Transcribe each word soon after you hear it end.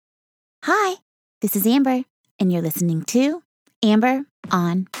Hi, this is Amber, and you're listening to Amber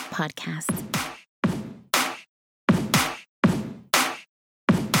on Podcast.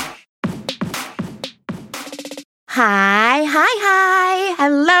 Hi.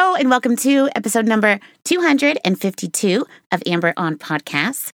 Hello, and welcome to episode number 252 of Amber on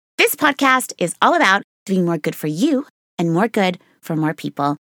Podcast. This podcast is all about doing more good for you and more good for more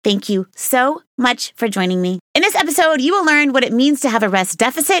people. Thank you so much for joining me. In this episode, you will learn what it means to have a rest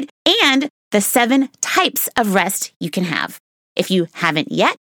deficit and the 7 types of rest you can have. If you haven't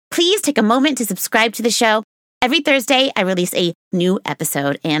yet, please take a moment to subscribe to the show. Every Thursday, I release a new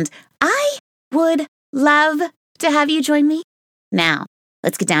episode, and I would love to have you join me. Now,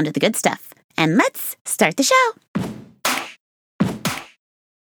 let's get down to the good stuff, and let's start the show.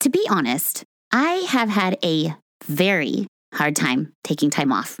 To be honest, I have had a very hard time taking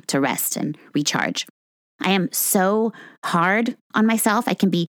time off to rest and recharge. I am so hard on myself. I can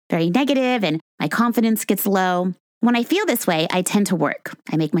be very negative and my confidence gets low. When I feel this way, I tend to work.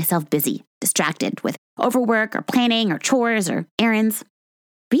 I make myself busy, distracted with overwork or planning or chores or errands.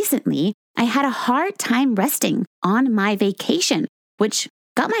 Recently, I had a hard time resting on my vacation, which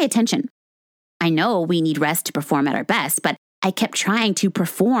got my attention. I know we need rest to perform at our best, but I kept trying to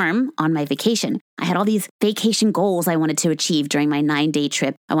perform on my vacation. I had all these vacation goals I wanted to achieve during my 9-day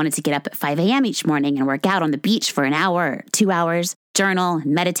trip. I wanted to get up at 5 a.m. each morning and work out on the beach for an hour or 2 hours, journal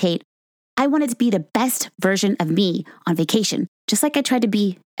and meditate. I wanted to be the best version of me on vacation, just like I tried to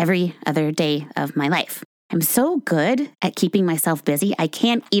be every other day of my life. I'm so good at keeping myself busy, I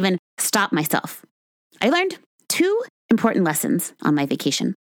can't even stop myself. I learned 2 important lessons on my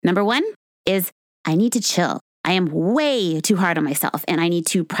vacation. Number 1 is I need to chill. I am way too hard on myself, and I need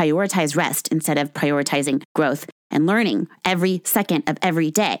to prioritize rest instead of prioritizing growth and learning every second of every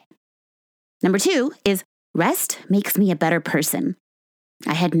day. Number 2 is rest makes me a better person.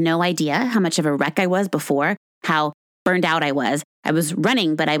 I had no idea how much of a wreck I was before, how burned out I was. I was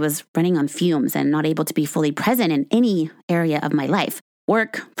running, but I was running on fumes and not able to be fully present in any area of my life.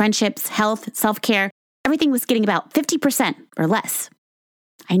 Work, friendships, health, self-care, everything was getting about 50% or less.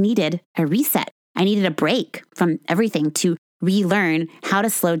 I needed a reset. I needed a break from everything to relearn how to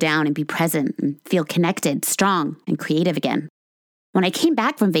slow down and be present and feel connected, strong, and creative again. When I came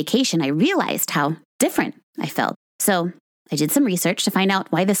back from vacation, I realized how different I felt. So I did some research to find out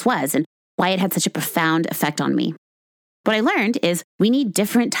why this was and why it had such a profound effect on me. What I learned is we need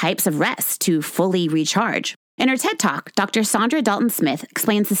different types of rest to fully recharge. In her TED Talk, Dr. Saundra Dalton Smith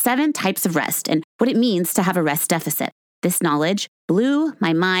explains the 7 types of rest and what it means to have a rest deficit. This knowledge blew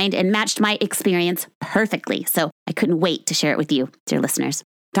my mind and matched my experience perfectly, so I couldn't wait to share it with you, dear listeners.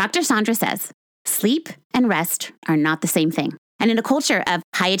 Dr. Saundra says, sleep and rest are not the same thing. And in a culture of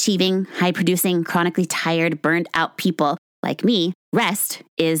high-achieving, high-producing, chronically tired, burned-out people like me, rest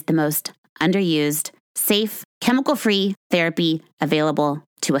is the most underused, safe, chemical-free therapy available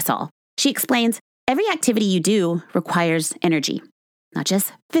to us all. She explains, every activity you do requires energy, not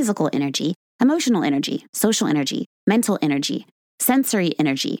just physical energy, emotional energy, social energy, mental energy, sensory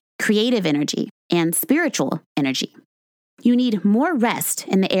energy, creative energy, and spiritual energy. You need more rest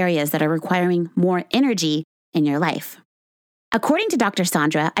in the areas that are requiring more energy in your life. According to Dr.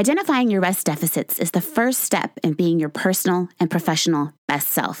 Saundra, identifying your rest deficits is the first step in being your personal and professional best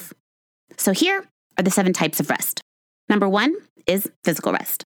self. So here are the 7 types of rest. Number 1 is physical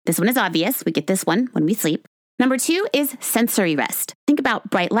rest. This one is obvious. We get this one when we sleep. Number 2 is sensory rest. Think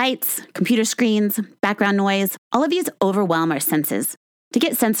about bright lights, computer screens, background noise. All of these overwhelm our senses. To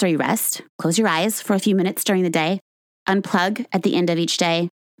get sensory rest, close your eyes for a few minutes during the day, unplug at the end of each day,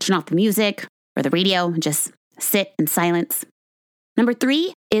 turn off the music or the radio, and just sit in silence. Number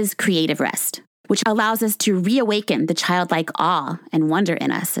 3 is creative rest, which allows us to reawaken the childlike awe and wonder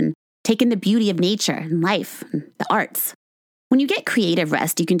in us and take in the beauty of nature and life and the arts. When you get creative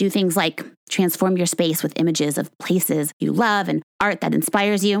rest, you can do things like transform your space with images of places you love and art that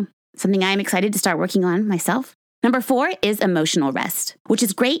inspires you, something I'm excited to start working on myself. Number 4 is emotional rest, which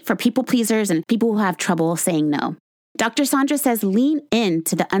is great for people pleasers and people who have trouble saying no. Dr. Saundra says lean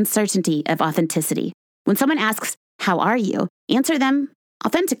into the uncertainty of authenticity. When someone asks, how are you? Answer them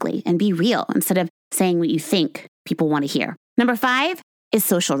authentically and be real instead of saying what you think people want to hear. Number 5 is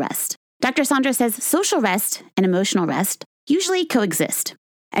social rest. Dr. Saundra says social rest and emotional rest usually coexist.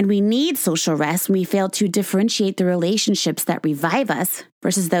 And we need social rest when we fail to differentiate the relationships that revive us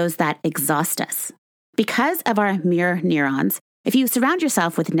versus those that exhaust us. Because of our mirror neurons, if you surround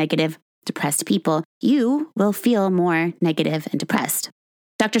yourself with negative, depressed people, you will feel more negative and depressed.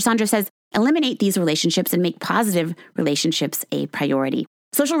 Dr. Saundra says, eliminate these relationships and make positive relationships a priority.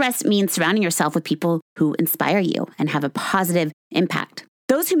 Social rest means surrounding yourself with people who inspire you and have a positive impact.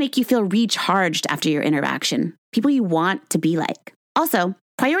 those who make you feel recharged after your interaction, people you want to be like. Also,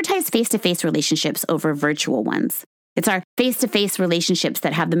 prioritize face-to-face relationships over virtual ones. It's our face-to-face relationships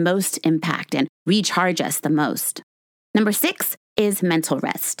that have the most impact and recharge us the most. Number 6 is mental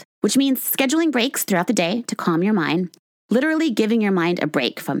rest, which means scheduling breaks throughout the day to calm your mind, literally giving your mind a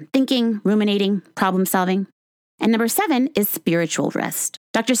break from thinking, ruminating, problem solving. And number 7 is spiritual rest.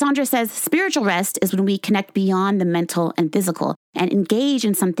 Dr. Sandra says spiritual rest is when we connect beyond the mental and physical and engage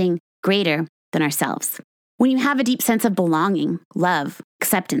in something greater than ourselves. When you have a deep sense of belonging, love,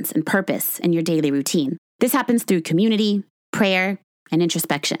 acceptance, and purpose in your daily routine. This happens through community, prayer, and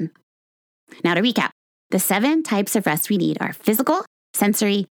introspection. Now to recap, the 7 types of rest we need are physical,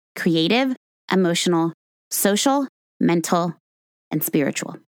 sensory, creative, emotional, social, mental, and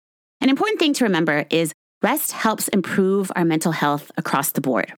spiritual. An important thing to remember is rest helps improve our mental health across the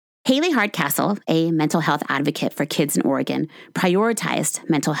board. Haley Hardcastle, a mental health advocate for kids in Oregon, prioritized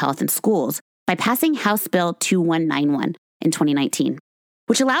mental health in schools by passing House Bill 2191 in 2019,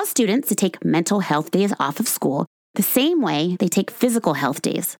 which allows students to take mental health days off of school the same way they take physical health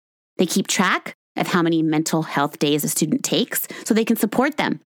days. They keep track of how many mental health days a student takes so they can support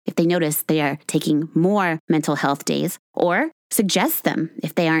them if they notice they are taking more mental health days or suggest them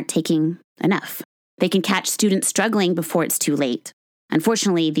if they aren't taking enough. They can catch students struggling before it's too late.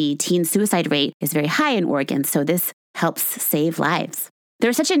 Unfortunately, the teen suicide rate is very high in Oregon, so this helps save lives.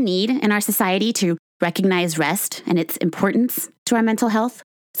 There's such a need in our society to recognize rest and its importance to our mental health.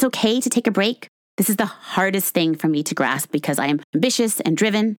 It's okay to take a break. This is the hardest thing for me to grasp because I am ambitious and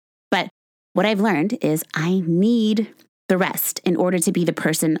driven. But what I've learned is I need the rest in order to be the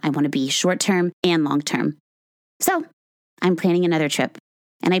person I want to be short-term and long-term. So I'm planning another trip,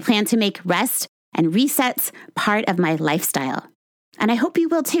 and I plan to make rest and resets part of my lifestyle. And I hope you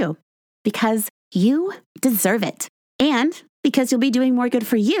will too, because you deserve it. And because you'll be doing more good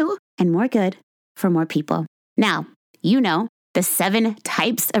for you and more good for more people. Now, you know the 7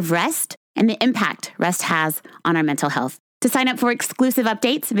 types of rest and the impact rest has on our mental health. To sign up for exclusive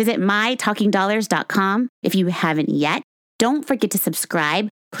updates, visit mytalkingdollars.com. If you haven't yet, don't forget to subscribe.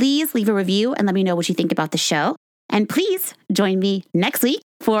 Please leave a review and let me know what you think about the show. And please join me next week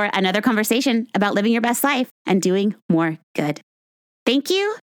for another conversation about living your best life and doing more good. Thank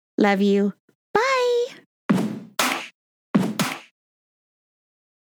you, love you,